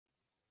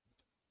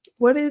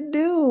What it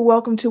do?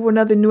 Welcome to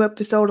another new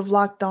episode of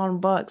Locked On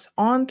Bucks.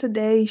 On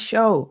today's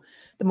show,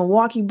 the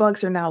Milwaukee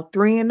Bucks are now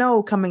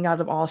 3-0 coming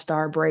out of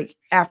All-Star break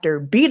after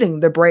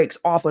beating the brakes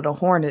off of the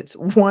Hornets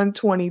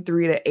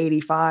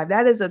 123-85.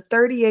 That is a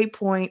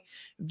 38-point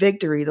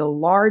victory, the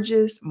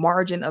largest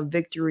margin of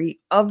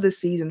victory of the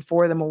season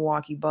for the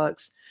Milwaukee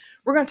Bucks.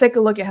 We're going to take a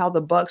look at how the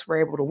Bucks were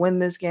able to win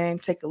this game,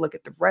 take a look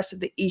at the rest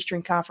of the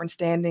Eastern Conference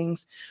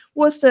standings,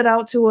 what stood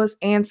out to us,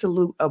 and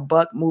salute a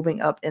Buck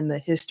moving up in the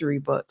history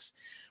books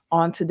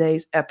on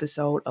today's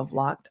episode of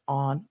Locked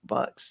On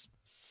Bucks.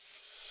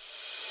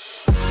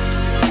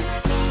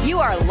 You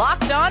are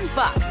Locked On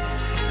Bucks,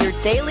 your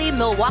daily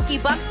Milwaukee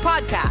Bucks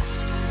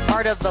podcast,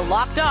 part of the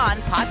Locked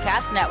On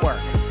Podcast Network,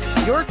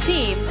 your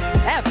team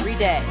every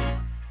day.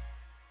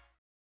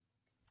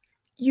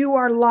 You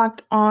are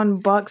Locked On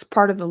Bucks,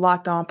 part of the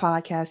Locked On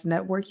Podcast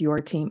Network, your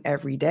team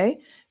every day.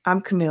 I'm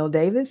Camille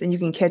Davis, and you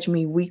can catch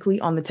me weekly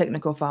on the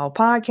Technical Foul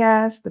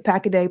Podcast, the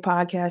Pack a Day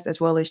Podcast,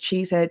 as well as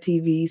Cheesehead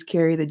TV's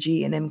Carry the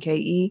G and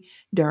MKE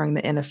during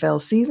the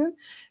NFL season.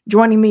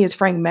 Joining me is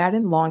Frank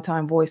Madden,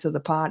 longtime voice of the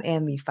pod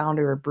and the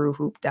founder of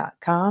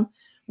BrewHoop.com.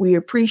 We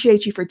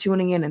appreciate you for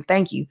tuning in, and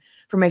thank you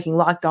for making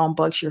Locked On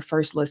Bucks your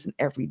first listen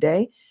every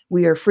day.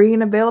 We are free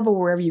and available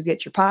wherever you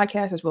get your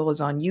podcast, as well as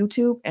on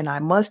YouTube. And I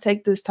must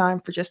take this time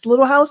for just a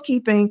little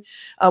housekeeping.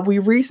 We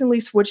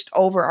recently switched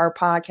over our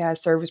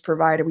podcast service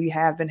provider. We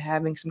have been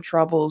having some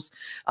troubles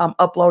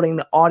uploading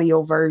the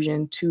audio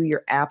version to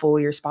your Apple,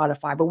 your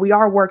Spotify, but we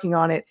are working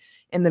on it.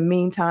 In the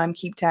meantime,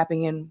 keep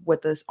tapping in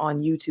with us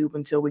on YouTube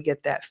until we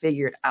get that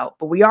figured out.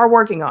 But we are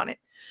working on it.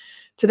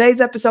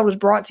 Today's episode is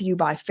brought to you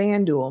by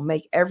FanDuel.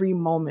 Make every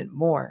moment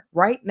more.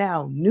 Right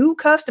now, new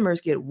customers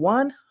get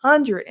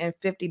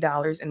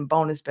 $150 in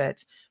bonus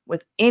bets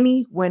with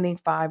any winning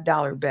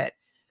 $5 bet.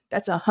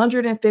 That's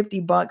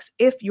 $150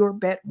 if your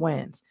bet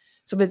wins.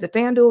 So visit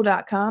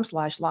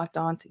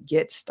FanDuel.com/lockedon to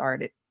get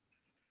started.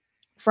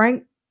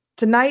 Frank,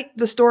 tonight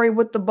the story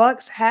with the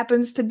Bucks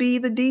happens to be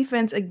the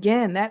defense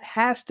again. That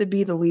has to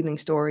be the leading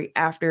story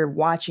after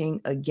watching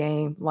a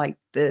game like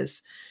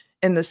this.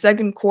 In the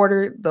second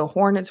quarter, the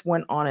Hornets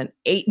went on an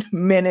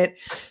 8-minute,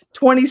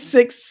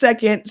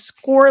 26-second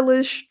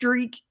scoreless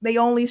streak. They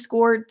only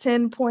scored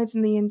 10 points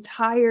in the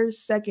entire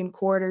second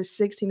quarter,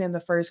 16 in the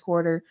first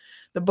quarter.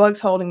 The Bucks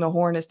holding the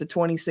Hornets to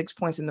 26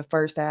 points in the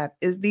first half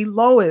is the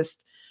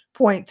lowest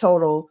point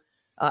total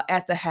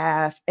at the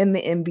half in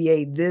the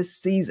NBA this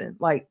season.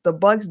 Like, the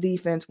Bucks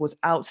defense was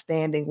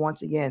outstanding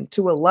once again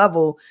to a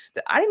level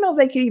that I didn't know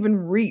they could even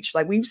reach.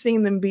 Like, we've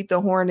seen them beat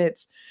the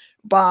Hornets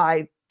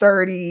by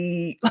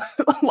 30,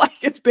 like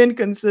it's been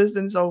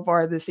consistent so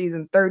far this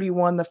season.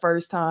 31 the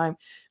first time,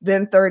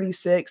 then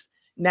 36,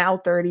 now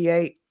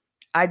 38.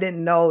 I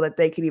didn't know that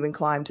they could even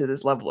climb to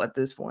this level at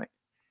this point.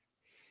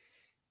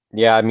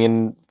 Yeah, I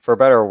mean, for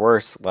better or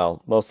worse,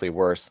 well, mostly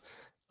worse,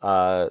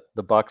 the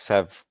Bucks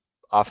have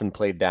often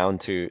played down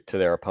to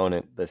their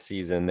opponent this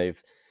season.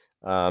 They've,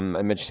 I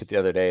mentioned it the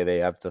other day, they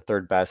have the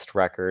third best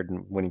record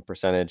and winning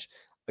percentage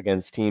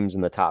against teams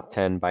in the top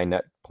 10 by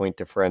net point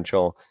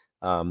differential.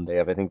 They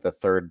have, I think, the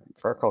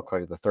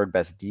third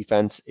best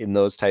defense in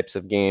those types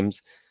of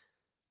games.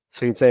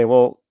 So you'd say,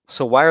 well,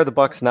 so why are the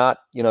Bucks not,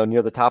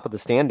 near the top of the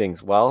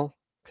standings? Well,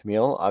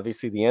 Camille,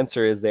 obviously the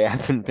answer is they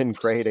haven't been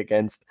great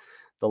against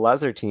the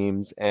lesser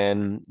teams,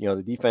 and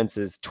the defense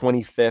is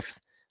 25th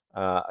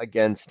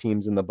against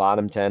teams in the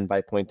bottom 10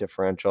 by point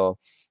differential.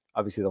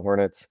 Obviously, the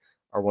Hornets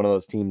are one of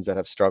those teams that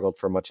have struggled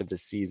for much of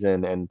this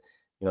season, and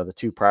the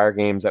two prior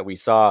games that we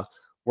saw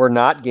were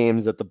not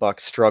games that the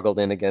Bucks struggled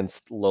in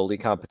against lowly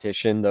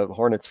competition. The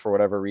Hornets, for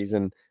whatever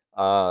reason,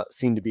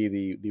 seem to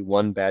be the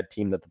one bad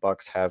team that the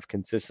Bucks have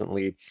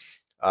consistently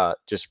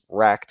just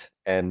wrecked.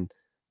 And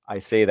I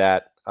say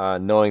that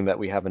knowing that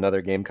we have another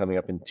game coming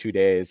up in 2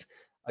 days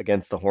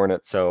against the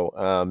Hornets. So,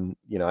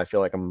 I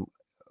feel like I'm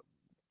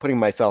putting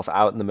myself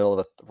out in the middle of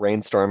a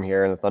rainstorm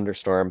here and a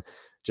thunderstorm,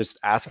 just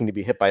asking to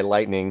be hit by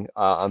lightning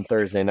on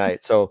Thursday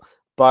night. So,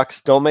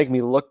 Bucks, don't make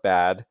me look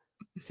bad.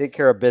 Take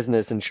care of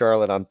business in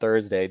Charlotte on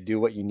Thursday. Do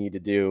what you need to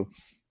do.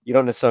 You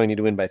don't necessarily need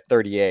to win by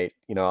 38.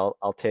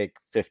 I'll take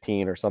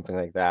 15 or something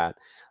like that.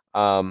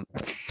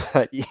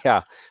 But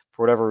yeah,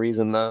 for whatever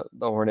reason, the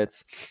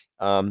Hornets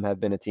have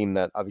been a team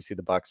that obviously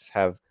the Bucks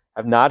have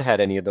not had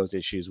any of those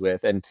issues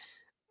with. And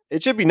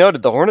it should be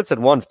noted the Hornets had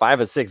won 5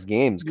 of 6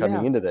 games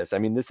coming into this. I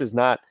mean, this is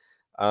not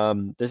a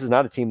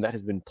team that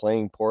has been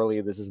playing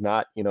poorly. This is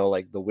not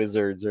like the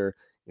Wizards or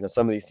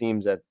some of these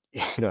teams that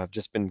have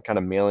just been kind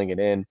of mailing it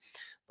in.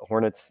 The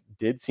Hornets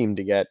did seem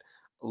to get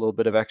a little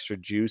bit of extra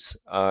juice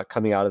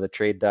coming out of the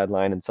trade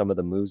deadline and some of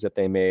the moves that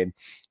they made.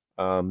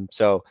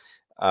 So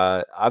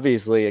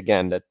obviously,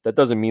 again, that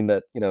doesn't mean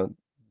that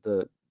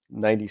the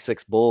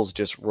 96 Bulls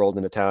just rolled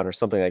into town or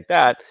something like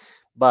that.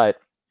 But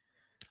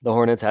the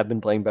Hornets have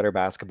been playing better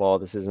basketball.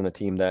 This isn't a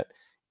team that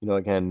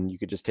again, you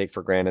could just take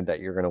for granted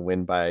that you're going to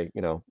win by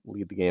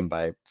lead the game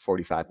by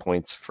 45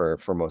 points for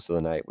most of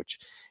the night, which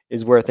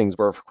is where things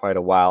were for quite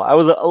a while. I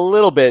was a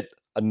little bit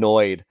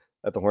annoyed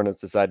that the Hornets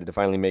decided to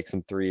finally make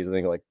some threes. I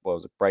think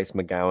Bryce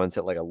McGowan's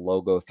hit like a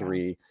logo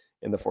three,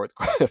 in the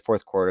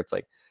fourth quarter. It's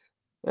like,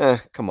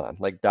 come on,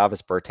 like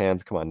Davis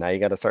Bertans, come on, now you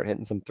got to start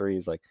hitting some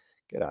threes. Like,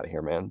 get out of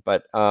here, man.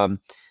 But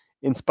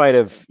in spite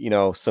of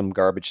some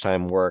garbage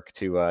time work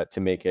to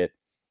make it,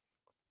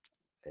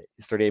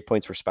 is 38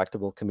 points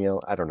respectable, Camille?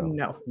 I don't know.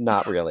 No.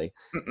 Not really.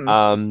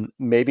 Mm-mm.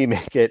 Maybe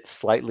make it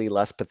slightly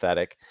less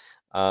pathetic.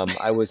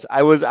 I was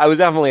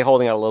definitely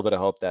holding out a little bit of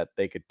hope that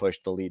they could push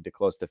the lead to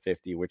close to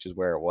 50, which is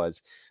where it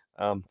was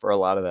for a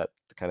lot of that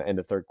kind of end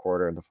of third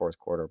quarter and the fourth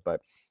quarter.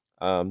 But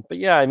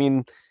yeah, I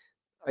mean,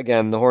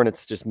 again, the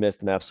Hornets just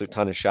missed an absolute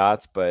ton of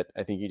shots, but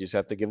I think you just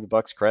have to give the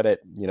Bucks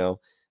credit.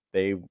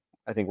 They,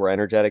 I think, were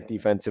energetic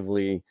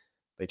defensively.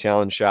 They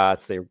challenged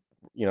shots. They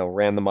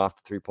ran them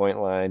off the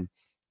 3-point line.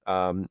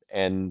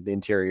 And the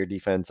interior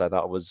defense I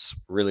thought was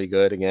really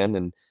good again,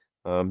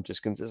 and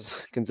just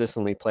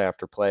consistently play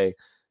after play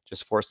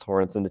just forced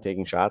Hornets into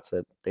taking shots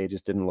that they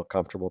just didn't look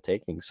comfortable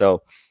taking.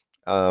 So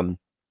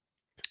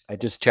I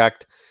just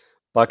checked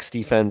Bucks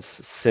defense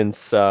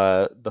since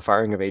the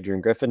firing of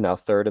Adrian Griffin, now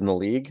third in the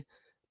league,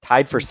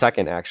 tied for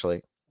second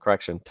actually.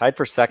 Tied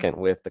for second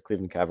with the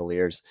Cleveland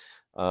Cavaliers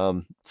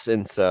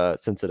since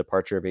the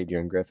departure of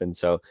Adrian Griffin.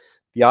 So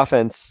the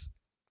offense,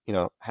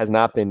 has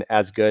not been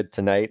as good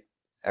tonight.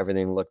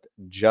 Everything looked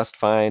just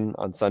fine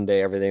on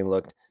Sunday. Everything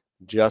looked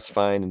just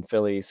fine in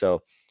Philly.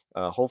 So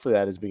hopefully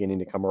that is beginning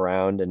to come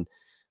around. And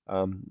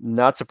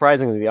not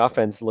surprisingly, the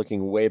offense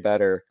looking way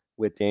better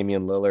with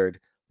Damian Lillard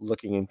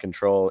looking in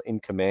control, in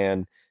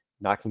command,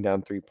 knocking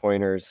down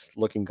 3-pointers,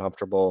 looking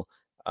comfortable,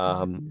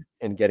 and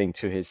getting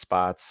to his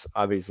spots.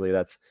 Obviously,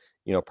 that's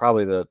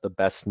probably the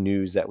best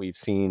news that we've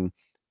seen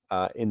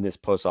in this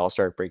post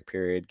All-Star break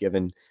period,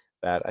 given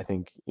that I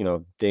think,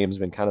 Dame's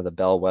been kind of the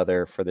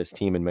bellwether for this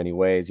team in many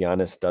ways.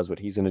 Giannis does what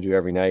he's going to do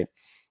every night.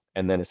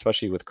 And then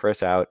especially with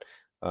Chris out,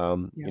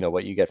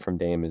 what you get from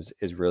Dame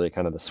is really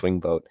kind of the swing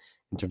vote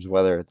in terms of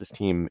whether this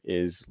team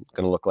is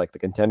going to look like the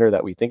contender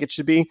that we think it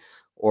should be,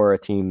 or a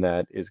team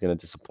that is going to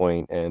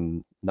disappoint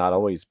and not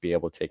always be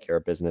able to take care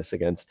of business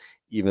against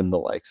even the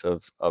likes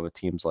of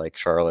teams like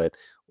Charlotte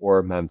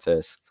or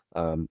Memphis,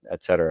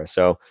 et cetera.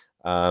 So,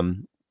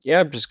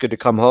 yeah, just good to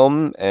come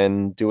home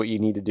and do what you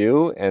need to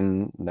do.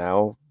 And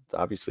now,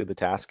 obviously, the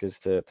task is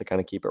to kind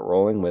of keep it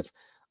rolling with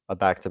a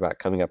back-to-back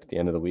coming up at the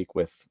end of the week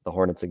with the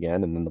Hornets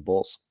again and then the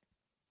Bulls.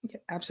 Yeah,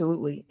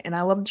 absolutely. And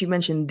I love that you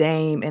mentioned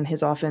Dame and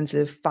his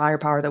offensive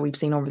firepower that we've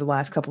seen over the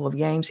last couple of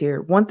games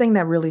here. One thing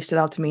that really stood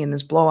out to me in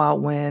this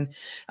blowout win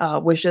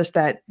was just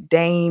that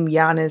Dame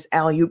Giannis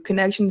alley-oop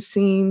connection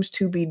seems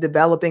to be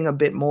developing a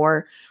bit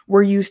more.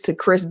 We're used to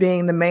Chris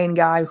being the main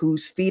guy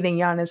who's feeding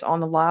Giannis on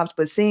the lobs,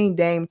 but seeing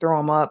Dame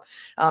throw him up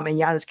and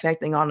Giannis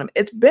connecting on him,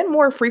 it's been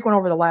more frequent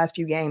over the last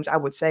few games, I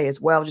would say,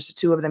 as well. Just the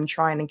two of them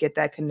trying to get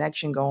that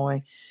connection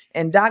going.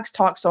 And Doc's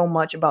talked so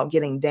much about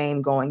getting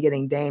Dame going,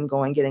 getting Dame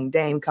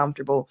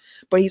comfortable.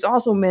 But he's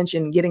also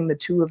mentioned getting the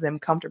two of them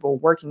comfortable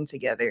working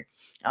together.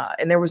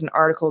 And there was an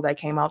article that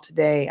came out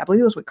today, I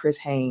believe it was with Chris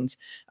Haynes,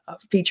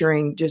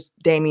 featuring just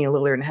Damian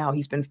Lillard and how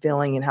he's been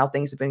feeling and how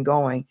things have been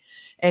going.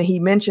 And he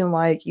mentioned,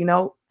 like,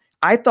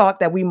 I thought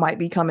that we might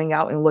be coming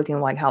out and looking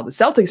like how the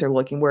Celtics are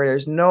looking, where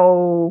there's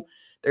no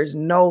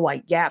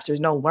like gaps, there's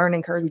no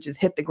learning curve. We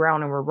just hit the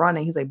ground and we're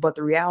running. He's like, but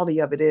the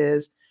reality of it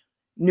is,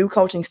 new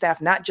coaching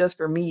staff, not just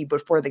for me,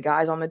 but for the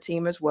guys on the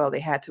team as well, they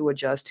had to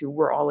adjust to.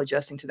 We're all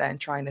adjusting to that and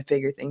trying to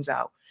figure things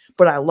out.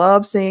 But I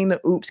love seeing the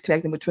oops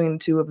connecting between the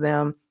two of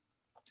them.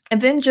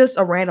 And then just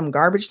a random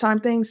garbage time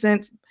thing,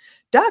 since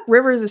Doc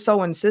Rivers is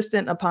so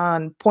insistent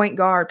upon point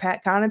guard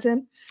Pat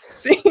Connaughton,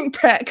 seeing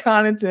Pat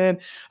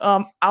Connaughton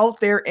out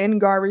there in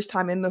garbage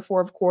time in the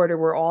fourth quarter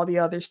where all the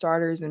other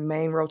starters and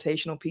main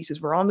rotational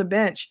pieces were on the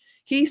bench.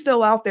 He's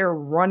still out there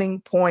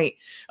running point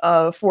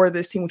for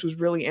this team, which was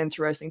really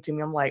interesting to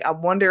me. I'm like, I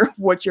wonder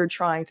what you're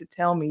trying to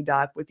tell me,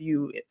 Doc, with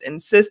you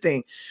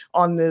insisting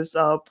on this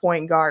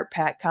point guard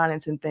Pat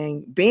Connaughton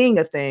thing being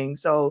a thing.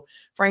 So,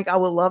 Frank, I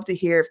would love to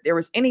hear if there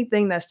was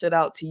anything that stood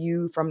out to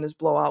you from this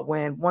blowout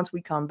win once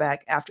we come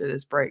back after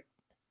this break.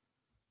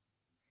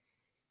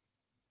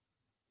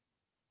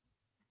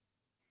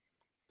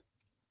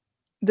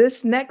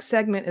 This next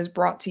segment is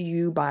brought to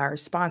you by our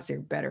sponsor,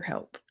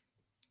 BetterHelp.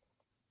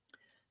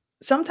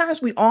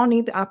 Sometimes we all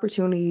need the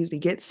opportunity to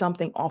get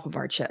something off of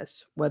our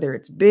chest, whether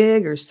it's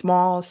big or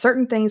small.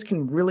 Certain things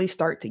can really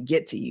start to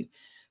get to you.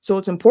 So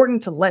it's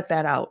important to let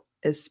that out,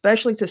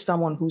 especially to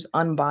someone who's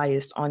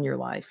unbiased on your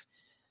life.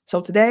 So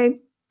today,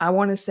 I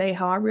want to say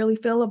how I really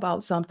feel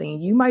about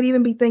something. You might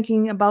even be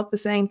thinking about the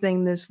same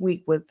thing this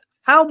week with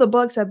how the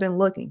Bucks have been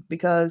looking,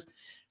 because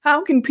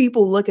how can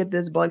people look at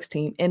this Bucks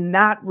team and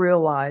not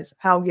realize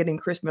how getting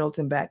Chris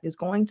Middleton back is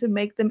going to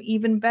make them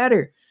even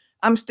better?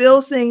 I'm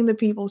still seeing the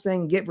people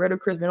saying, get rid of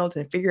Chris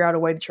Middleton, figure out a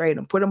way to trade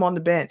him, put him on the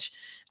bench.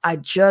 I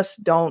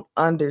just don't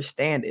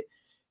understand it.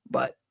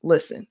 But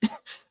listen,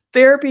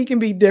 therapy can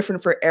be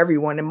different for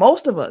everyone. And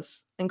most of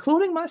us,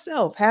 including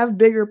myself, have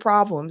bigger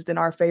problems than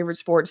our favorite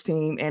sports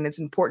team. And it's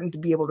important to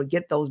be able to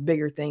get those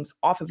bigger things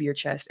off of your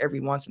chest every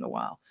once in a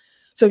while.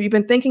 So if you've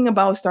been thinking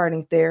about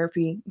starting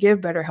therapy,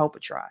 give BetterHelp a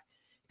try.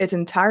 It's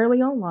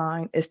entirely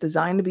online. It's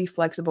designed to be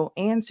flexible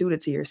and suited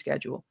to your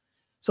schedule.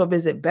 So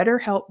visit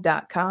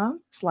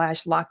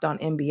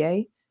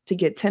betterhelp.com/lockedonnba to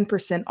get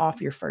 10%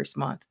 off your first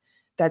month.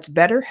 That's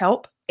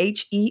BetterHelp,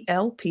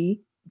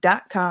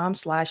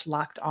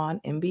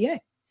 HELP.com/lockedonnba.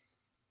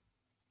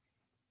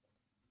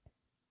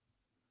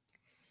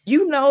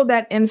 You know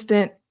that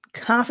instant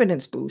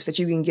confidence boost that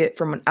you can get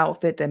from an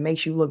outfit that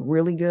makes you look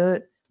really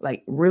good,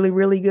 like really,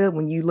 really good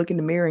when you look in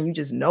the mirror and you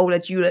just know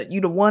that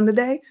you the one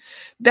today?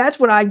 That's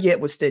what I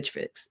get with Stitch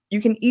Fix.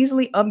 You can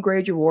easily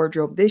upgrade your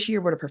wardrobe this year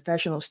with a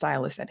professional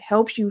stylist that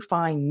helps you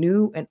find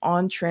new and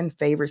on-trend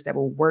favorites that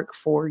will work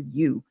for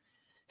you.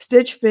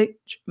 Stitch Fix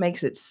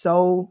makes it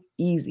so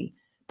easy.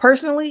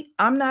 Personally,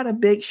 I'm not a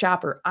big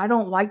shopper. I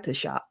don't like to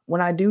shop. When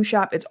I do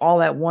shop, it's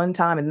all at one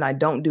time and then I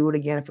don't do it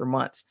again for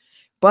months.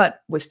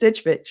 But with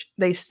Stitch Fix,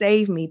 they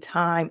save me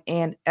time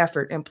and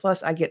effort. And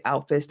plus, I get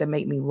outfits that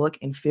make me look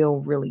and feel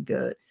really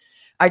good.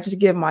 I just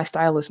give my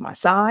stylist my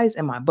size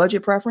and my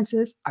budget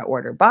preferences. I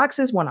order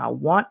boxes when I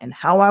want and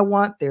how I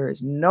want. There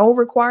is no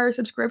required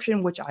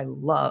subscription, which I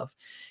love.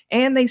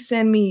 And they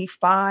send me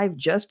 5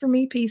 just for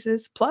me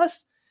pieces,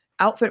 plus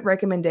outfit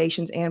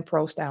recommendations and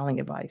pro styling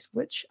advice,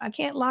 which I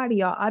can't lie to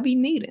y'all, I be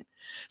needing.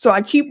 So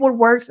I keep what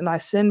works and I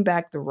send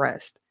back the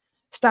rest.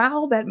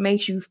 Style that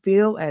makes you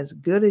feel as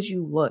good as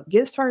you look.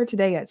 Get started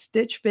today at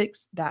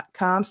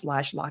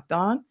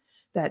stitchfix.com/lockedon.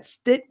 That's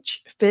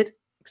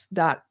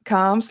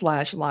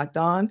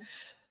stitchfix.com/lockedon.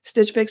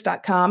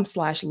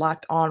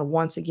 Stitchfix.com/lockedon.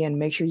 Once again,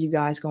 make sure you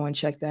guys go and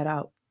check that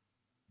out.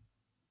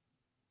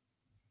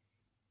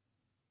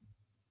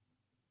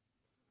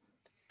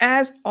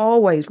 As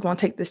always, we're going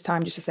to take this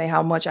time just to say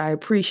how much I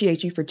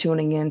appreciate you for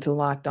tuning in to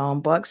Locked On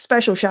Bucks.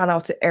 Special shout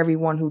out to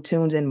everyone who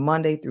tunes in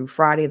Monday through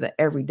Friday, the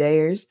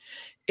everydayers.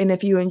 And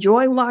if you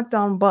enjoy Locked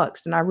On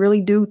Bucks, then I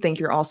really do think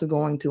you're also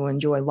going to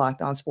enjoy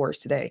Locked On Sports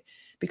Today,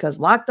 because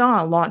Locked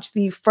On launched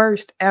the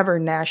first ever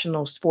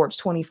national sports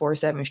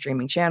 24/7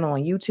 streaming channel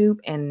on YouTube.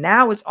 And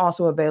now it's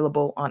also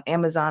available on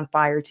Amazon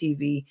Fire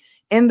TV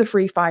and the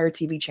free Fire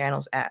TV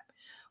channels app.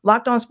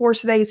 Locked On Sports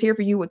Today is here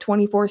for you with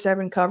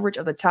 24/7 coverage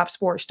of the top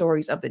sports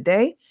stories of the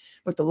day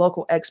with the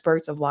local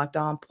experts of Locked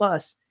On,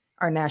 plus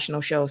our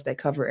national shows that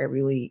cover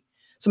every league.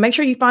 So make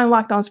sure you find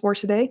Locked On Sports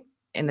Today,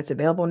 and it's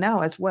available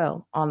now as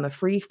well on the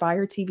free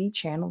Fire TV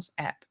channels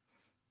app.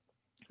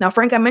 Now,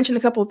 Frank, I mentioned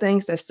a couple of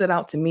things that stood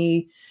out to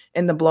me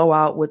in the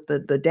blowout with the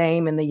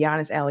Dame and the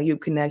Giannis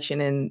alley-oop connection,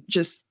 and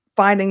just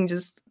finding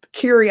just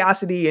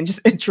curiosity and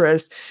just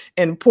interest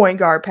in point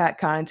guard Pat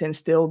Connaughton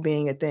still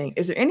being a thing.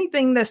 Is there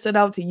anything that stood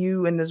out to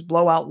you in this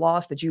blowout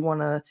loss that you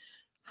want to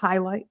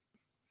highlight?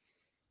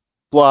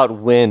 Blowout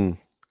win,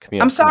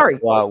 Camille. I'm sorry.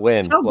 Blowout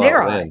win. How Blowout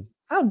dare win.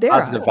 I? How dare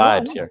Positive I?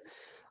 vibes here.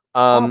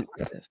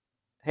 Positive.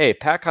 Hey,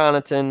 Pat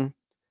Connaughton,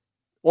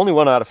 only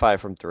 1 out of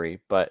 5 from 3,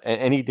 but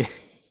and he did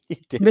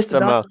Missed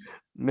somehow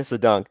miss a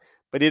dunk,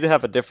 but he did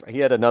have he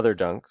had another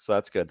dunk, so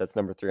that's good. That's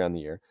number 3 on the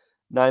year.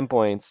 9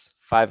 points,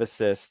 5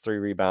 assists, 3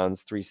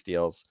 rebounds, 3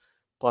 steals,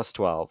 plus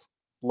 12.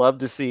 Love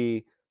to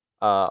see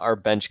our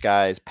bench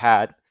guys,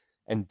 Pat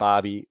and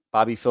Bobby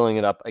filling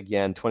it up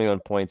again, 21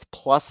 points,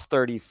 plus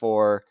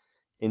 34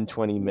 in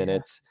 20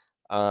 minutes.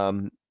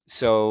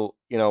 So,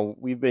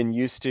 we've been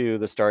used to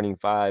the starting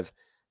 5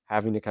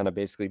 having to kind of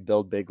basically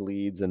build big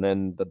leads, and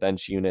then the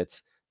bench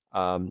units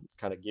kind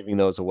of giving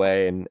those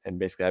away and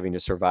basically having to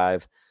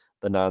survive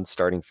the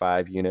non-starting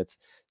 5 units.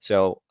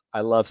 So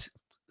I love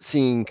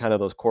seeing kind of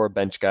those core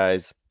bench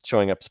guys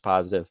showing up as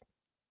positive.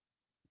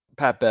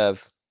 Pat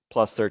Bev,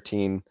 plus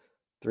 13,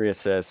 3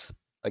 assists.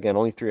 Again,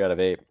 only 3 out of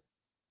 8.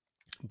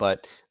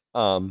 But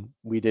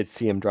we did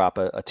see him drop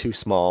a too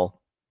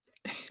small,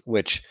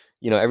 which,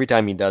 every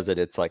time he does it,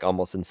 it's like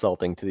almost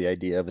insulting to the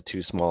idea of a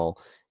too small.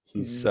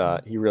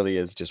 He really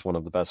is just one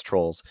of the best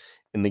trolls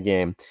in the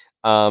game.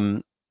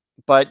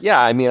 But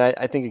yeah, I mean,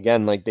 I think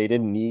again, like, they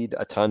didn't need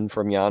a ton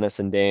from Giannis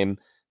and Dame.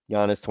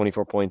 Giannis,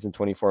 24 points in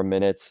 24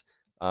 minutes,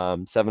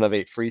 7 of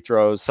 8 free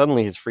throws.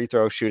 Suddenly his free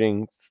throw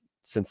shooting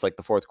since like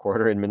the fourth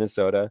quarter in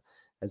Minnesota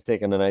has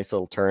taken a nice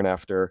little turn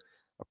after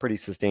a pretty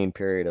sustained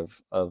period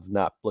of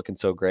not looking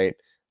so great.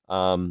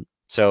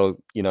 So,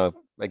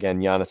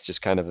 again, Giannis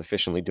just kind of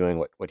efficiently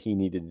doing what he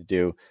needed to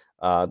do.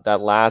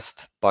 That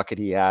last bucket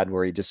he had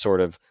where he just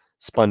sort of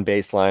spun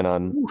baseline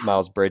on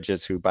Miles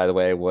Bridges, who, by the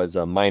way, was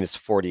a minus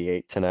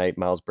 48 tonight.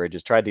 Miles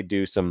Bridges tried to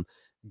do some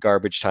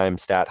garbage time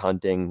stat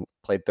hunting,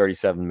 played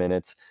 37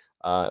 minutes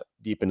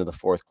deep into the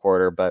fourth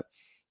quarter, but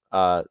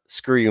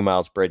screw you,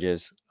 Miles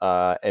Bridges,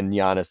 and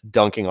Giannis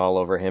dunking all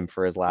over him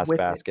for his last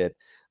basket.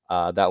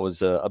 That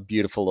was a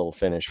beautiful little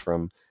finish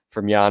from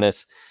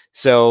Giannis.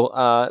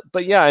 So,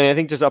 but yeah, I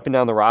think just up and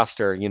down the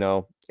roster,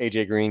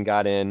 AJ Green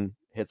got in,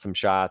 hit some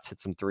shots, hit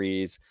some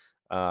threes.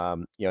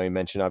 You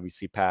mentioned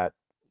obviously Pat,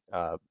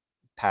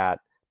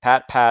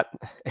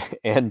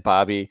 and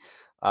Bobby.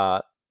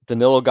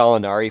 Danilo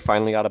Gallinari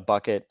finally got a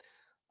bucket.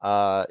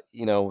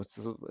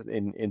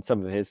 In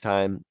some of his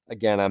time.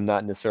 Again, I'm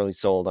not necessarily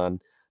sold on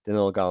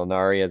Danilo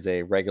Gallinari as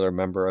a regular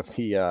member of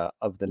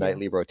the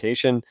nightly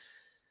rotation.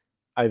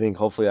 I think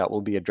hopefully that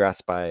will be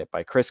addressed by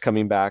Chris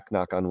coming back,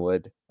 knock on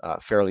wood,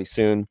 fairly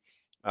soon.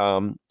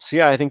 So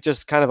yeah, I think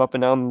just kind of up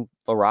and down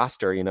a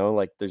roster,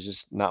 like there's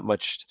just not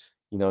much,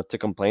 to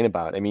complain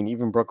about. I mean,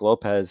 even Brook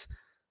Lopez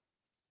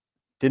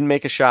didn't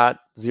make a shot,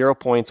 0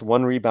 points,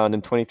 1 rebound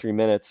in 23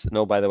 minutes.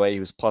 No, by the way, he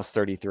was plus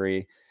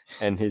 33,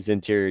 and his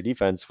interior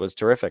defense was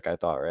terrific, I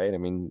thought, right? I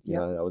mean,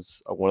 Yep. that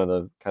was one of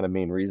the kind of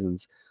main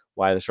reasons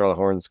why the Charlotte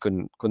Hornets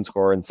couldn't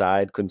score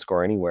inside, couldn't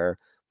score anywhere,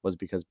 was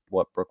because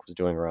what Brook was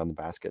doing around the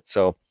basket.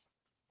 So,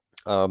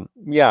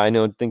 yeah,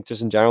 I think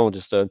just in general,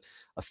 just a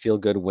feel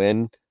good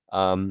win.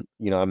 I'm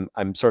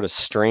sort of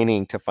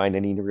straining to find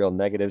any real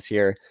negatives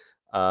here.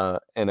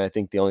 And I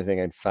think the only thing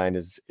I'd find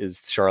is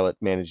Charlotte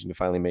managing to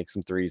finally make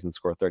some threes and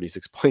score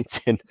 36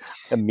 points in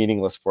a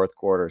meaningless fourth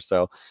quarter.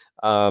 So,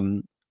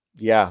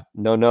 yeah,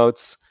 no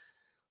notes.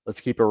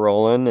 Let's keep it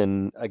rolling.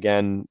 And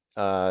again,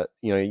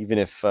 even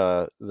if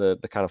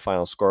the kind of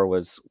final score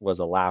was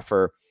a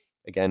laugher,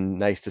 again,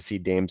 nice to see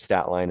Dame's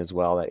stat line as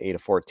well, that 8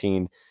 of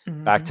 14,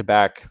 back to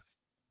back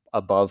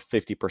above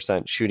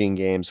 50% shooting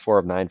games, 4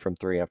 of 9 from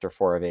 3 after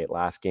 4 of 8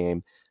 last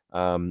game.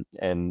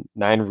 And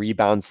 9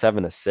 rebounds,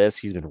 7 assists.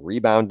 He's been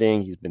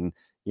rebounding. He's been,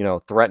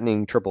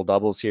 threatening triple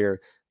doubles here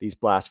these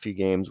last few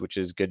games, which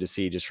is good to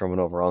see just from an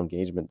overall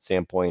engagement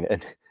standpoint.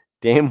 And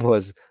Dame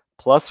was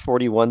plus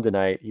 41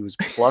 tonight. He was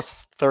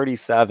plus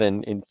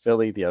 37 in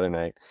Philly the other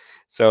night.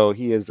 So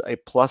he is a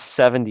plus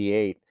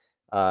 78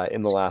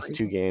 in the last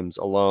 2 games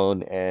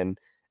alone. And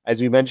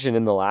as we mentioned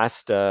in the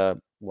last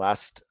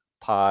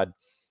pod,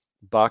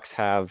 Bucks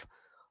have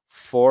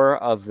 4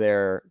 of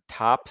their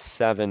top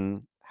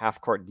 7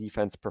 half-court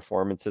defense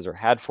performances, or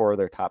had 4 of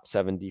their top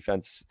 7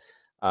 defense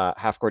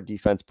half-court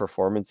defense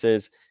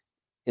performances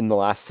in the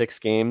last 6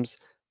 games.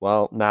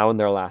 Well, now in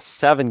their last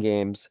 7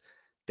 games,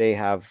 they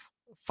have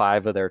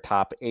 5 of their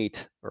top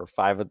 8, or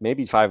 5 of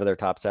their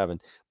top 7.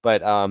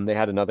 But they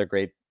had another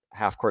great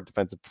half-court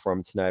defensive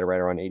performance tonight, right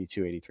around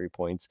 82, 83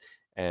 points,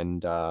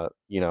 and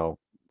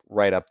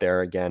right up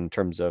there again in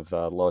terms of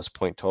lowest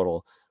point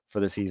total for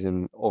the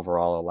season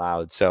overall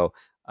allowed. So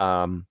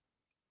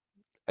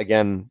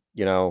again,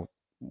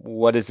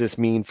 what does this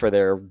mean for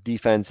their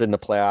defense in the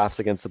playoffs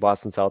against the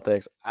Boston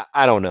Celtics?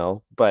 I don't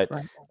know, but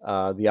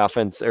the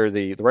offense, or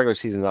the regular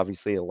season, is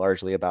obviously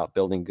largely about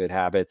building good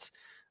habits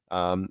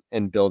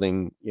and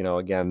building,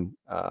 again,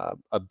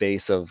 a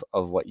base of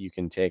what you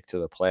can take to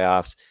the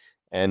playoffs.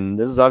 And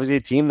this is obviously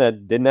a team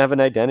that didn't have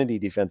an identity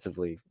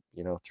defensively,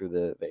 through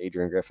the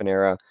Adrian Griffin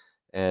era,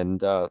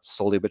 and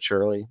slowly but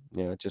surely,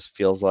 it just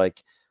feels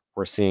like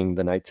we're seeing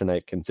the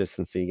night-to-night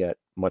consistency get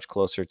much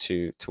closer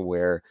to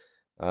where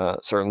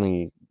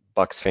certainly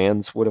Bucks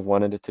fans would have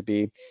wanted it to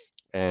be.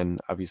 And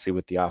obviously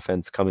with the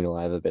offense coming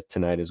alive a bit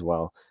tonight as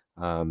well.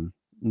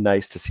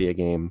 Nice to see a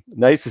game.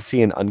 Nice to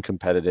see an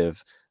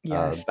uncompetitive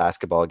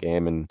basketball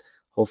game. And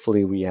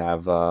hopefully we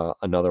have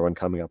another one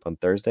coming up on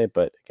Thursday.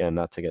 But again,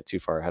 not to get too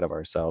far ahead of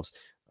ourselves.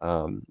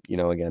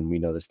 Again, we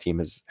know this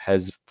team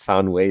has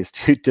found ways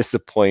to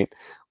disappoint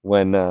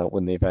when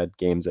they've had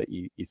games that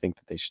you think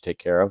that they should take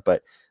care of.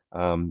 But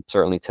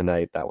certainly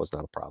tonight, that was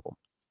not a problem.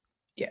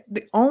 Yeah,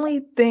 the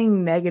only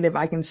thing negative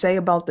I can say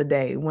about the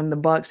day when the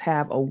Bucks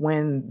have a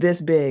win this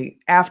big,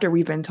 after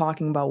we've been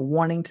talking about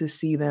wanting to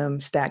see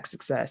them stack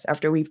success,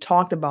 after we've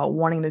talked about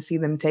wanting to see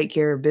them take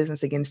care of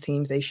business against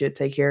teams they should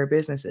take care of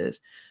businesses,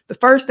 the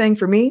first thing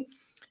for me,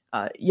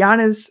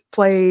 Giannis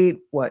played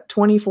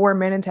 24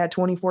 minutes, had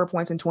 24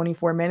 points in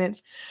 24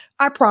 minutes.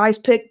 I prize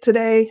picked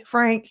today,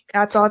 Frank.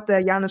 I thought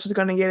that Giannis was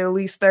going to get at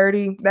least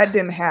 30. That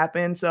didn't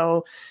happen.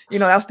 So,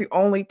 that's the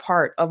only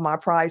part of my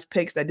prize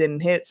picks that didn't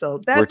hit. So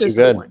that's too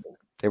good.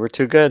 They were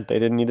too good. They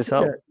didn't need his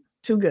help.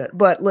 Too good.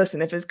 But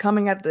listen, if it's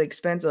coming at the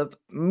expense of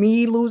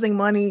me losing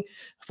money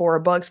for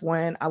a Bucks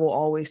win, I will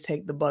always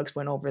take the Bucks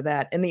win over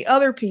that. And the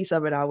other piece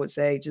of it, I would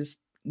say, just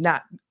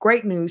not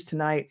great news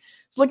tonight.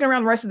 It's looking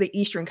around the rest of the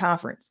Eastern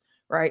Conference,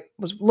 right?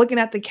 Was looking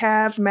at the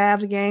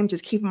Mavs game,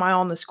 just keeping my eye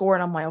on the score.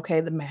 And I'm like,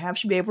 okay, the Mavs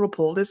should be able to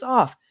pull this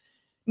off.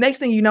 Next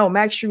thing you know,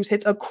 Max Strus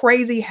hits a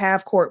crazy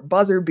half-court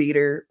buzzer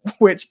beater,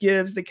 which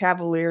gives the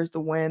Cavaliers the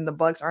win. The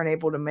Bucks aren't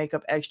able to make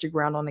up extra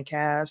ground on the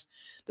Cavs.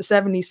 The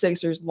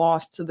 76ers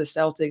lost to the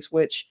Celtics,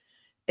 which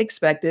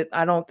expected.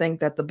 I don't think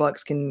that the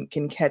Bucks can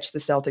catch the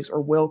Celtics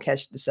or will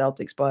catch the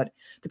Celtics, but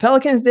the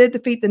Pelicans did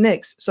defeat the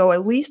Knicks. So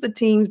at least the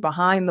teams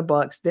behind the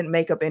Bucks didn't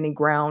make up any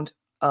ground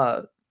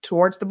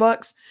towards the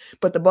Bucks,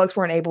 but the Bucks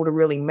weren't able to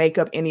really make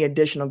up any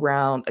additional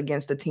ground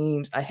against the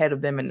teams ahead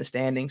of them in the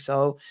standings.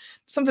 So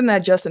something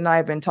that Justin and I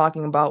have been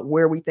talking about,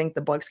 where we think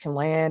the Bucks can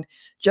land.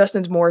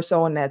 Justin's more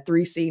so in that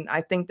 3 seed.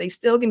 I think they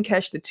still can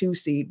catch the 2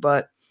 seed,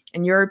 but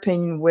in your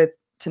opinion, with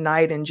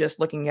tonight and just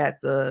looking at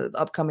the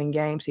upcoming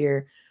games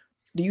here,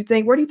 where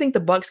do you think the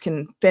Bucks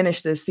can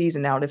finish this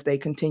season out if they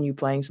continue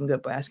playing some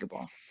good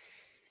basketball?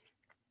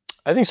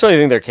 I think so. I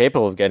think they're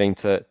capable of getting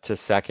to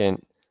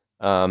second.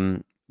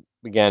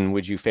 Again,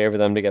 would you favor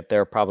them to get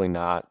there? Probably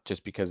not,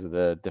 just because of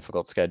the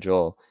difficult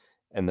schedule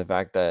and the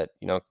fact that,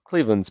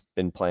 Cleveland's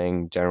been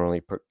playing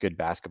generally good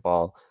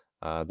basketball.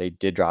 They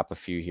did drop a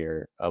few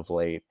here of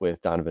late,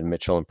 with Donovan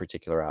Mitchell in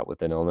particular out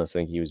with an illness. I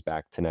think he was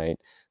back tonight.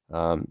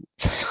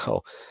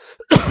 So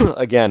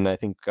again, I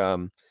think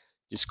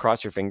just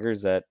cross your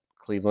fingers that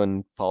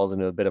Cleveland falls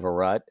into a bit of a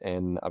rut,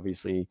 and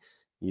obviously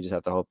you just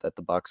have to hope that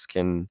the Bucks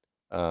can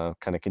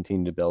kind of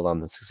continue to build on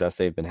the success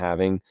they've been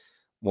having.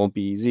 Won't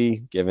be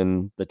easy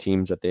given the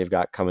teams that they've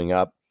got coming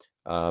up,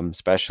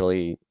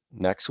 especially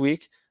next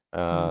week.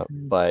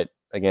 But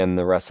again,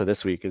 the rest of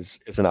this week is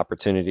an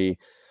opportunity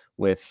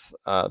with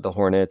the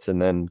Hornets,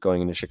 and then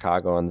going into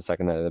Chicago on the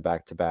second night of the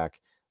back-to-back.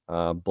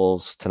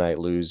 Bulls tonight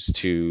lose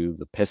to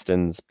the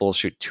Pistons. Bulls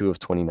shoot 2 of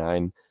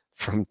 29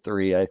 from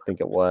 3. I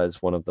think it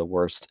was one of the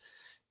worst.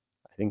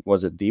 I think,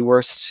 was it the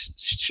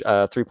worst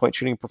three-point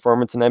shooting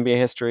performance in NBA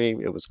history?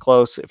 It was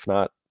close, if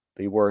not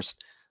the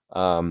worst.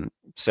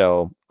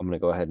 So I'm going to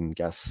go ahead and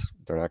guess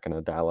they're not going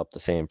to dial up the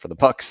same for the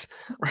Bucks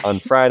on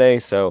Friday.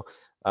 So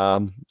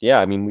yeah,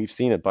 I mean, we've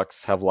seen it.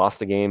 Bucks have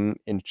lost a game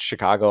in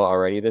Chicago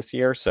already this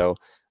year. So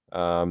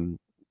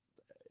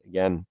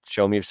again,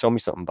 show me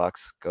something,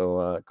 Bucks.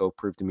 Go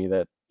prove to me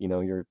that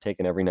you're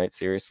taking every night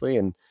seriously,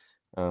 and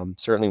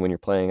certainly when you're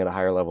playing at a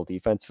higher level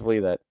defensively,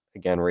 that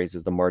again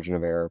raises the margin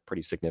of error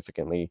pretty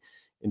significantly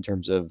in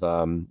terms of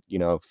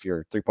if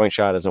your 3-point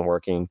shot isn't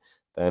working,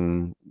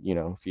 then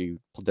if you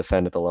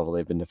defend at the level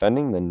they've been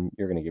defending, then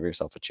you're going to give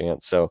yourself a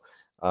chance. So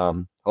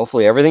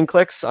hopefully everything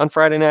clicks on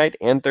Friday night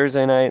and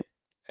Thursday night,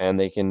 and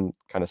they can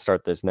kind of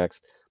start this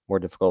next more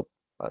difficult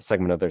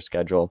segment of their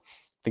schedule.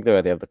 I think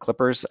they have the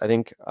Clippers, I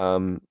think,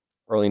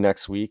 early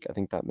next week. I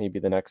think that may be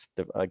the next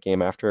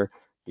game after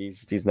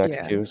these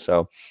next two.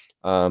 So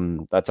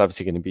that's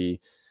obviously going to be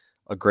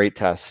a great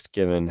test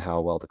given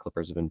how well the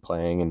Clippers have been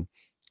playing. And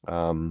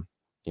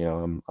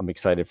I'm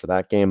excited for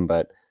that game,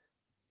 but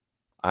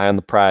eye on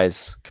the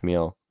prize,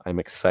 Camille. I'm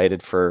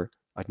excited for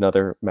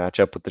another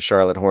matchup with the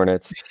Charlotte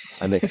Hornets.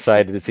 I'm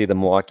excited to see the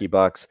Milwaukee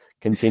Bucks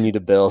continue to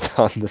build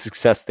on the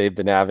success they've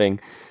been having.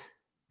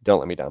 Don't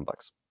let me down,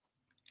 Bucks.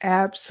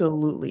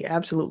 Absolutely.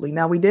 Absolutely.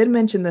 Now, we did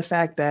mention the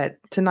fact that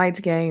tonight's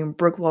game,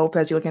 Brook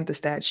Lopez, you look at the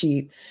stat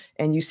sheet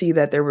and you see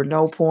that there were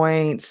no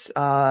points,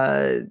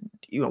 1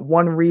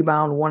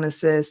 rebound, 1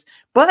 assist,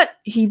 but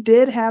he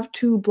did have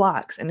 2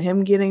 blocks, and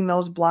him getting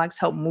those blocks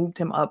helped move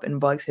him up in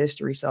Bucks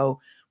history.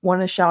 So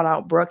want to shout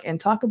out Brook and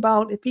talk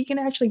about if he can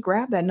actually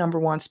grab that number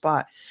 1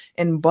 spot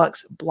in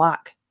Bucks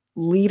block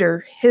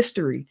leader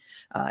history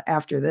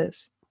after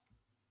this.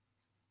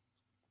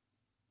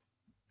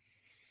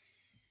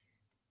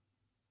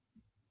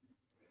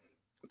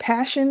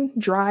 Passion,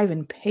 drive,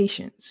 and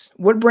patience.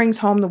 What brings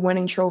home the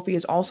winning trophy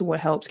is also what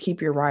helps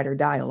keep your ride or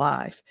die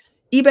alive.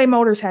 eBay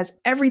Motors has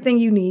everything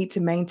you need to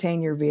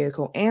maintain your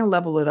vehicle and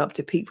level it up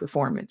to peak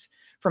performance.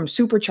 From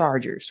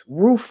superchargers,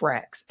 roof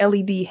racks,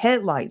 LED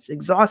headlights,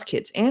 exhaust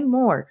kits, and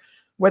more.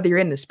 Whether you're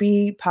into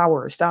speed,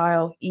 power, or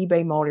style,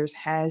 eBay Motors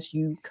has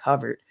you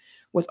covered.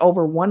 With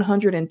over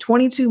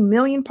 122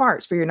 million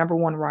parts for your number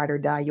 1 ride or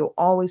die, you'll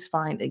always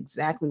find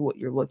exactly what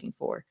you're looking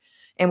for.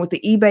 And with the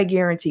eBay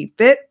Guaranteed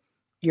Fit,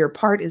 your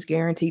part is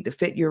guaranteed to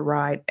fit your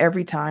ride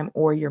every time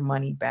or your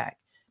money back.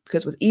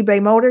 Because with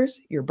eBay Motors,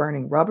 you're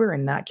burning rubber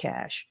and not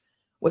cash.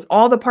 With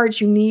all the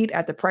parts you need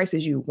at the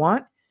prices you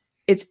want,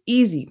 it's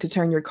easy to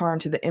turn your car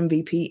into the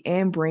MVP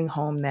and bring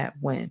home that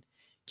win.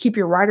 Keep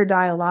your ride or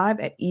die alive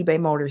at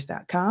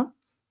ebaymotors.com.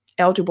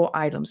 Eligible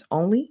items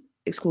only.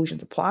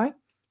 Exclusions apply.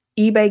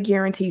 eBay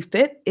Guaranteed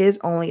Fit is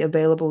only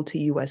available to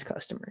U.S.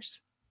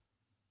 customers.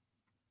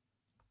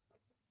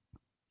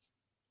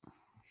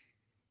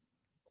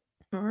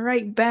 All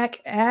right, back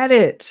at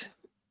it.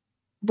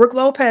 Brook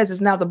Lopez is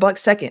now the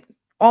Bucks' second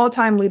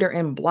all-time leader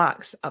in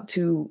blocks, up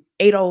to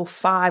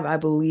 805, I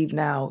believe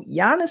now.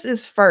 Giannis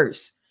is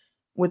first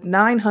with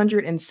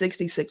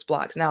 966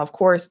 blocks. Now, of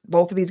course,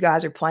 both of these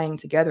guys are playing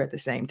together at the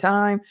same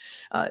time.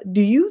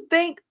 Do you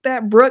think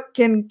that Brook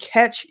can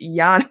catch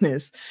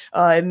Giannis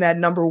in that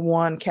number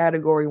 1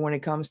 category when it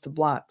comes to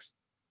blocks?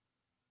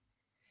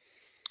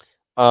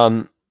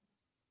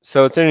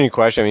 So it's an interesting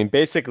question. I mean,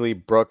 basically,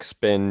 Brook's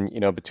been,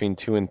 between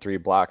 2 and 3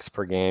 blocks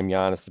per game.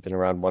 Giannis has been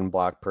around 1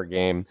 block per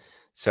game.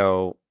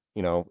 So,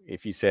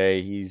 if you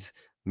say he's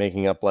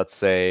making up, let's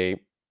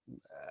say,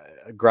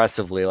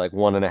 aggressively, like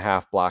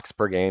 1.5 blocks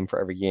per game for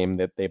every game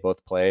that they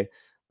both play,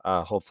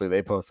 hopefully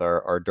they both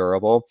are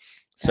durable.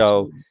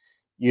 So Absolutely.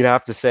 you'd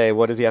have to say,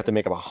 what does he have to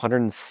make up?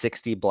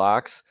 160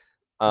 blocks?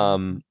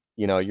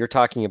 You're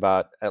talking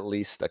about at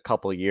least a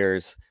couple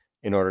years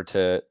in order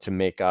to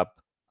make up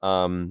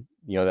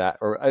that,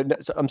 or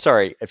I'm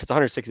sorry, if it's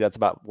 160, that's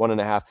about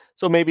 1.5.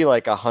 So maybe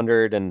like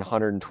 100 and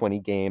 120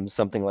 games,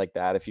 something like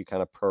that, if you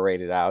kind of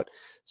prorate it out.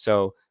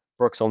 So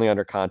Brook's only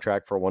under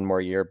contract for 1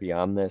 more year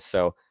beyond this.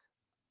 So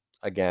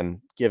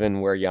again,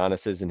 given where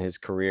Giannis is in his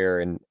career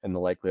and the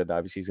likelihood that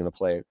obviously he's going to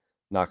play,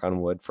 knock on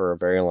wood, for a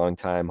very long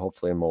time,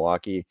 hopefully in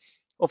Milwaukee,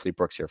 hopefully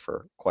Brook's here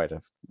for quite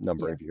a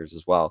number of years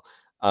as well.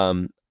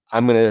 I'm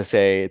going to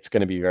say it's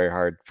going to be very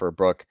hard for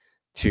Brook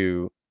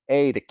to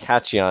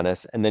catch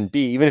Giannis, and then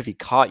B, even if he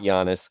caught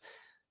Giannis,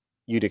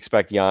 you'd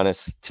expect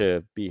Giannis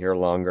to be here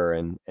longer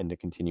and to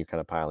continue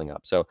kind of piling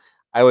up. So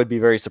I would be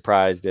very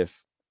surprised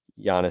if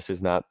Giannis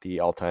is not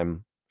the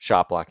all-time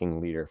shot blocking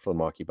leader for the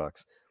Milwaukee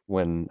Bucks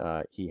when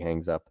he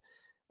hangs up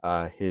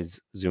his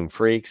Zoom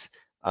freaks.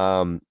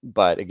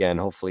 But again,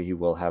 hopefully he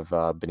will have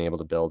been able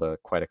to build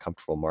quite a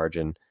comfortable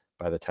margin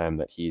by the time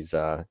that he's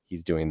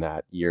doing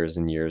that years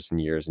and years and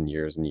years and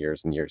years and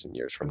years and years and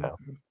years from now.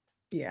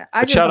 Yeah,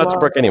 But shout out to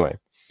Brook anyway.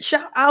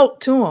 Shout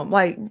out to him.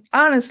 Like,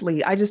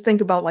 honestly, I just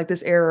think about like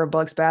this era of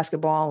Bucks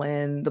basketball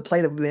and the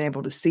play that we've been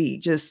able to see.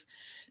 Just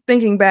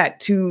thinking back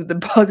to the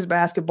Bucks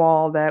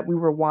basketball that we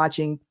were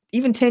watching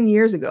even 10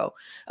 years ago,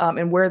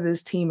 and where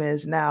this team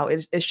is now.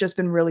 It's just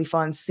been really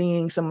fun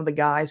seeing some of the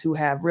guys who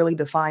have really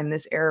defined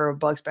this era of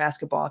Bucks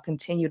basketball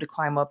continue to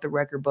climb up the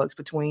record books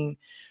between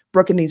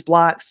Brook and these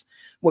blocks,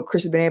 what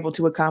Chris has been able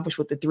to accomplish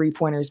with the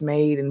 3-pointers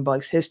made in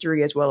Bucks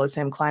history, as well as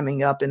him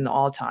climbing up in the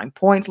all-time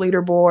points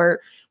leaderboard,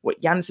 what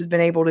Giannis has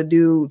been able to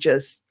do,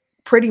 just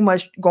pretty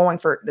much going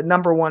for the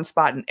 #1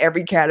 spot in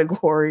every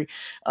category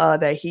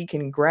that he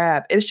can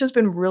grab. It's just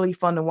been really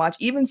fun to watch.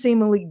 Even seeing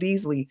Malik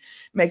Beasley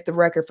make the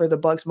record for the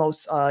Bucks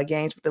most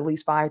games with at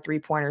least 5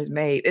 3-pointers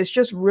made. It's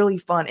just really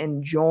fun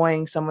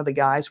enjoying some of the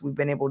guys we've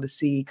been able to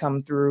see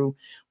come through,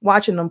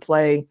 watching them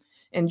play,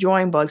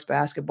 enjoying Bucks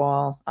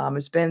basketball.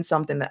 It's been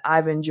something that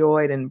I've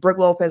enjoyed. And Brook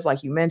Lopez,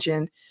 like you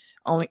mentioned,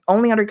 only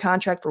under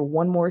contract for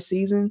 1 more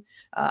season.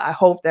 I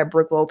hope that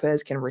Brook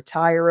Lopez can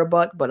retire a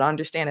Buck, but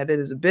understand that it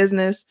is a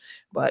business.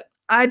 But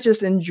I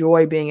just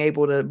enjoy being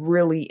able to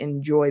really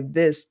enjoy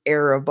this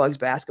era of Bucks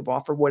basketball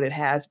for what it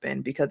has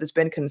been, because it's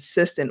been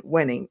consistent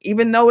winning,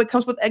 even though it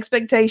comes with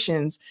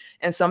expectations.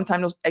 And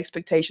sometimes those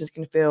expectations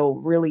can feel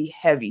really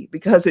heavy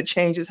because it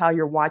changes how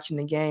you're watching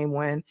the game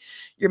when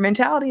your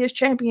mentality is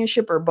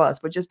championship or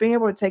bust. But just being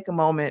able to take a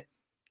moment,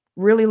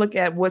 really look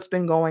at what's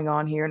been going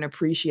on here and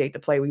appreciate the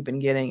play we've been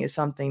getting is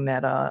something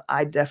that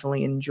I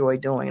definitely enjoy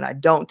doing. And I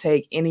don't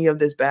take any of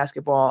this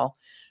basketball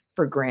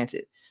for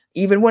granted.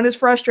 Even when it's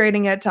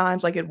frustrating at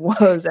times, like it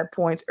was at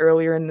points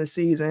earlier in the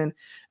season,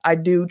 I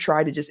do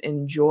try to just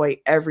enjoy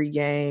every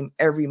game,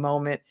 every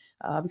moment,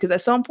 because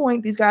at some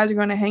point these guys are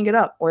going to hang it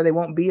up or they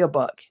won't be a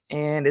Buck.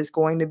 And it's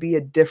going to be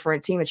a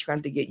different team that you're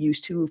going to get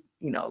used to,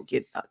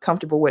 get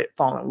comfortable with,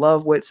 fall in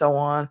love with, so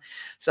on.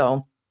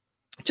 So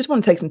just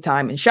want to take some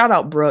time and shout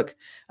out Brook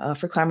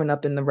for climbing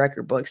up in the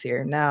record books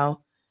here.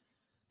 Now,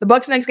 the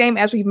Bucks' next game,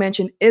 as we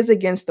mentioned, is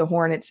against the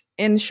Hornets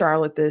in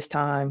Charlotte this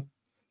time.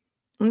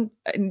 And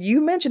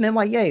you mentioned it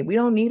like, hey, we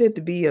don't need it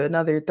to be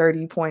another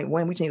 30-point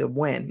win. We just need to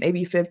win,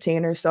 maybe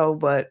 15 or so.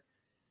 But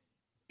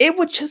it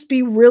would just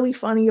be really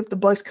funny if the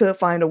Bucks could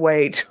find a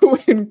way to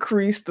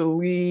increase the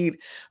lead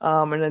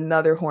in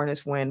another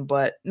Hornets win.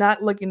 But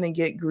not looking to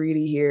get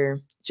greedy here.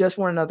 Just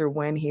want another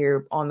win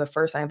here on the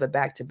first time of a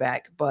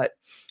back-to-back. But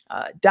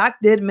Doc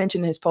did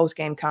mention in his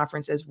post-game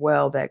conference as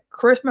well that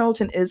Chris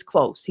Middleton is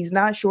close. He's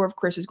not sure if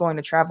Chris is going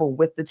to travel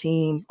with the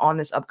team on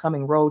this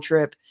upcoming road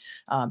trip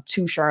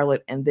to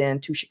Charlotte and then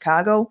to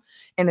Chicago.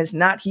 And it's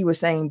not, he was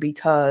saying,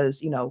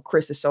 because,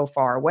 Chris is so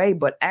far away,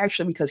 but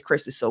actually because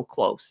Chris is so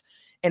close.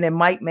 And it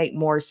might make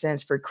more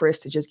sense for Chris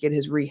to just get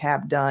his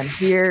rehab done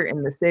here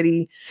in the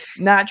city,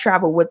 not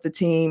travel with the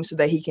team so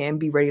that he can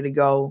be ready to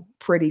go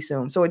pretty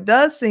soon. So it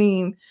does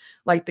seem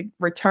like the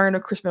return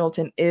of Chris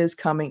Middleton is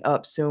coming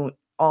up soon,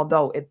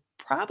 although it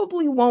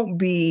probably won't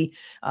be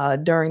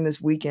during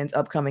this weekend's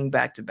upcoming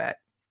back-to-back.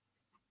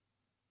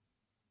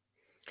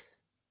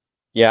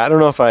 Yeah, I don't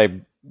know if I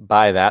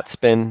buy that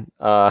spin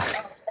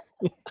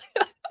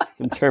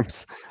in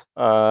terms.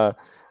 Not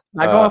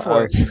going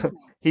for it.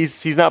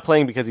 He's not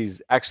playing because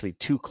he's actually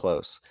too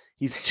close.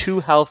 He's too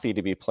healthy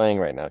to be playing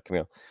right now,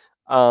 Camille.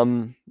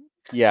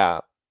 Yeah,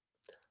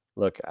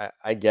 look,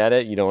 I get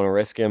it. You don't want to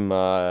risk him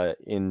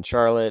in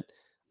Charlotte.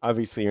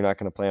 Obviously, you're not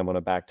going to play him on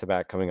a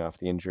back-to-back coming off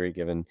the injury,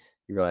 given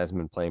you realize he's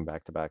been playing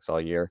back-to-backs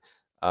all year.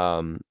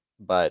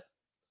 But,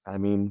 I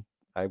mean,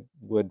 I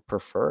would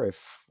prefer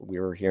if we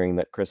were hearing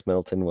that Chris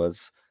Middleton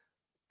was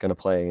going to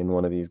play in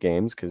one of these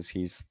games because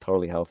he's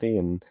totally healthy,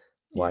 and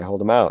why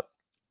hold him out?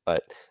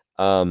 But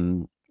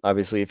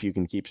obviously, if you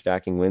can keep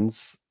stacking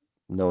wins,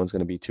 no one's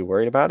going to be too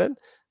worried about it.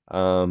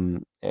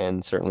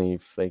 And certainly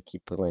if they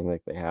keep playing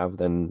like they have,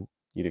 then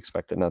you'd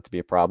expect it not to be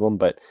a problem.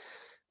 But,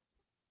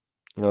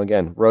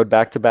 again, road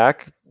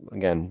back-to-back,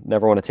 again,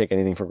 never want to take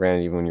anything for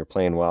granted even when you're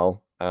playing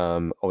well.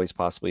 Always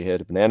possibly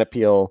hit a banana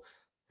peel,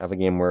 have a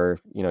game where,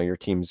 your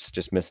team's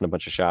just missing a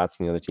bunch of shots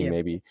and the other team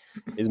maybe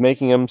is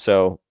making them.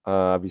 So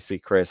obviously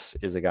Chris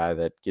is a guy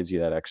that gives you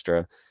that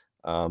extra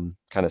kind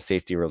of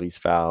safety release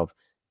valve,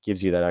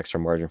 gives you that extra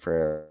margin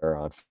for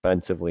error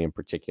offensively in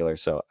particular.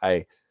 So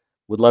I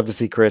would love to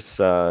see Chris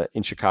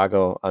in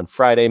Chicago on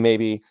Friday,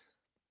 maybe.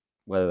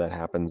 Whether that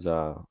happens,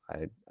 I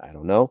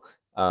don't know.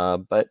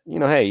 But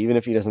hey, even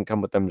if he doesn't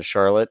come with them to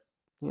Charlotte,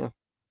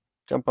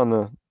 jump on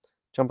the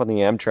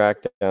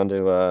Amtrak down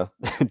to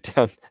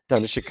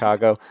down to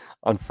Chicago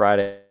on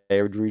Friday,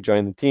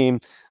 rejoin the team,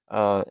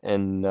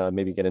 and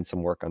maybe get in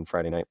some work on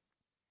Friday night.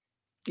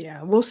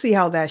 Yeah, we'll see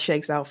how that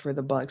shakes out for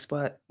the Bucks,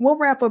 but we'll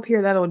wrap up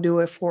here. That'll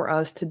do it for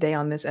us today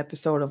on this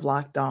episode of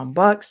Locked On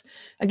Bucks.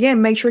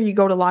 Again, make sure you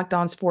go to Locked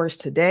On Sports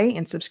today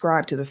and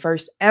subscribe to the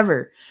first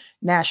ever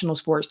national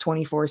sports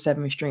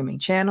 24/7 streaming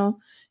channel.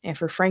 And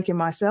for Frank and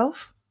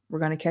myself, we're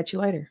going to catch you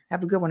later.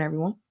 Have a good one,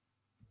 everyone.